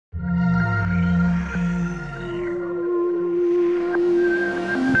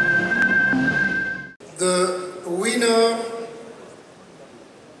The winner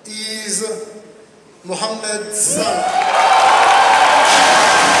is Mohammed Salah.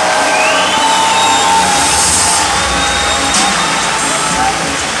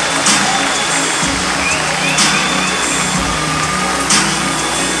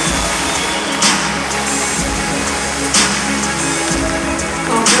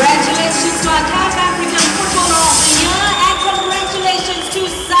 Congratulations to our CAF African Footballer of the Year, and congratulations to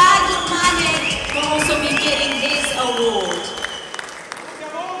Salah for also be getting his award.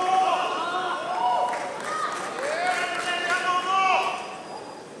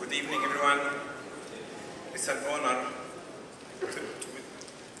 Good evening, everyone. It's an honor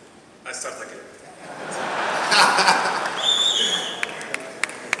I start again.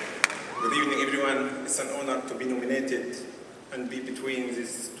 Good evening, everyone. It's an honor to be nominated and be between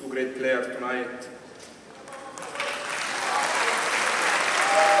these two great players tonight.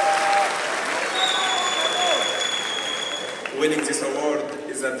 Winning this award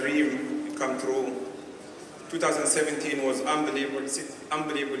is a dream come true. 2017 was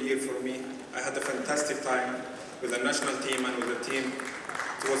unbelievable year for me. I had a fantastic time with the national team and with the team.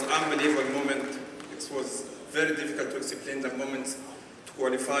 It was an unbelievable moment. It was very difficult to explain the moment to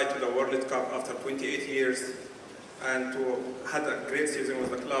qualify to the World Cup after 28 years and to had a great season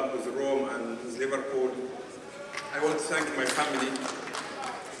with the club, with Rome and with Liverpool. I want to thank my family.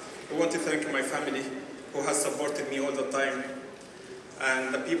 I want to thank my family who has supported me all the time,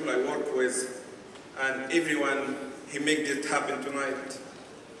 and the people I work with, and everyone who made it happen tonight.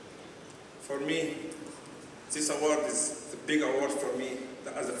 For me, this award is a big award for me,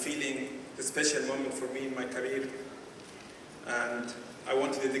 as a feeling, a special moment for me in my career. And I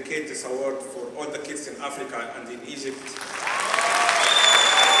want to dedicate this award for all the kids in Africa and in Egypt.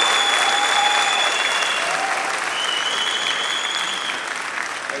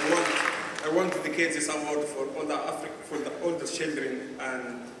 I want to dedicate this award for all the children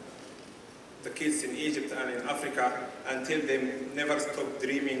and the kids in Egypt and in Africa, and tell them never stop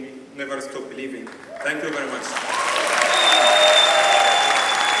dreaming, never stop believing. Thank you very much.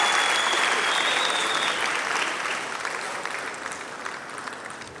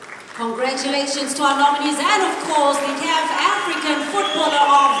 Congratulations to our nominees and of course the CAF African Footballer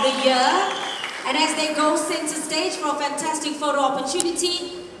of the Year. And as they go center stage for a fantastic photo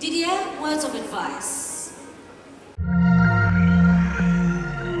opportunity, Didier, words of advice.